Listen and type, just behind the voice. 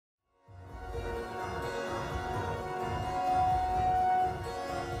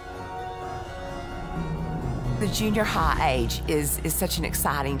The junior high age is such an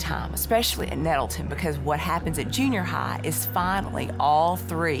exciting time, especially at Nettleton, because what happens at junior high is finally all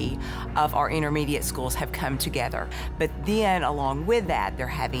three of our intermediate schools have come together. But then along with that, they're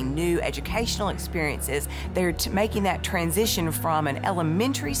having new educational experiences. They're making that transition from an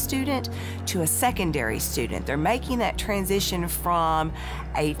elementary student to a secondary student. They're making that transition from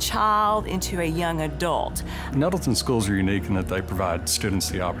a child into a young adult. Nettleton schools are unique in that they provide students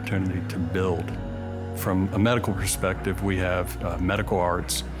the opportunity to build. From a medical perspective, we have medical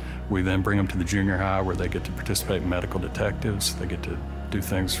arts. We then bring them to the junior high where they get to participate in medical detectives. They get to do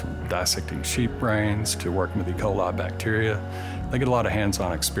things from dissecting sheep brains to working with E. coli bacteria. They get a lot of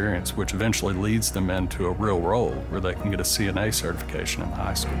hands-on experience, which eventually leads them into a real role where they can get a CNA certification in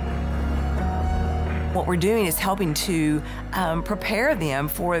high school. What we're doing is helping to prepare them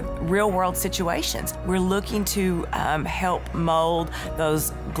for real-world situations. We're looking to help mold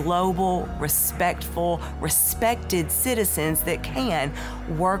those global, respectful, respected citizens that can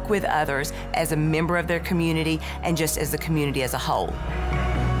work with others as a member of their community and just as the community as a whole.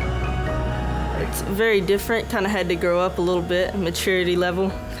 It's very different, kind of had to grow up a little bit, maturity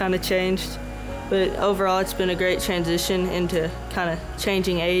level kind of changed. But overall, it's been a great transition into kind of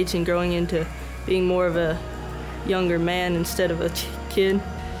changing age and growing into being more of a younger man instead of a kid.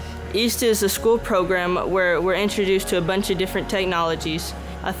 EAST is a school program where we're introduced to a bunch of different technologies.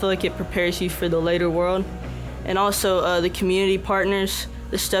 I feel like it prepares you for the later world. And also the community partners,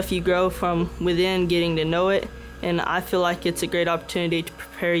 the stuff you grow from within, getting to know it. And I feel like it's a great opportunity to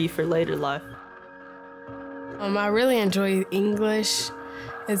prepare you for later life. I really enjoy English.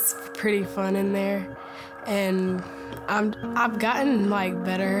 It's pretty fun in there. And I've gotten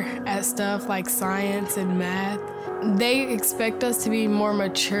better at stuff like science and math. They expect us to be more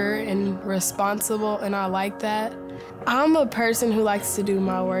mature and responsible, and I like that. I'm a person who likes to do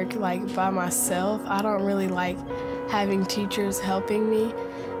my work by myself. I don't really like having teachers helping me.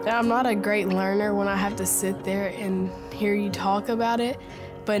 I'm not a great learner when I have to sit there and hear you talk about it,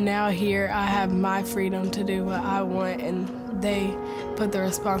 but now here I have my freedom to do what I want, and they put the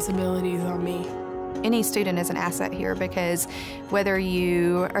responsibilities on me. Any student is an asset here because whether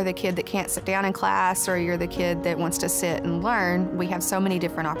you are the kid that can't sit down in class or you're the kid that wants to sit and learn, we have so many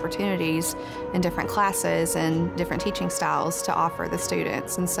different opportunities in different classes and different teaching styles to offer the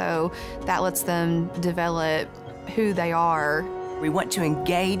students. And so that lets them develop who they are. We want to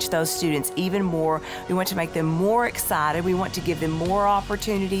engage those students even more. We want to make them more excited. We want to give them more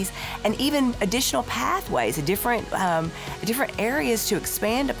opportunities and even additional pathways, different areas to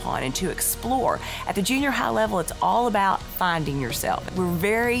expand upon and to explore. At the junior high level, it's all about finding yourself. We're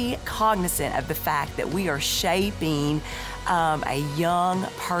very cognizant of the fact that we are shaping a young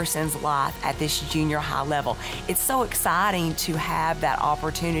person's life at this junior high level. It's so exciting to have that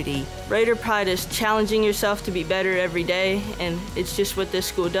opportunity. Raider Pride is challenging yourself to be better every day, and it's just what this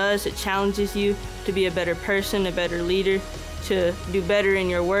school does. It challenges you to be a better person, a better leader, to do better in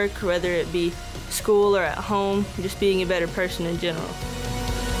your work, whether it be school or at home, just being a better person in general.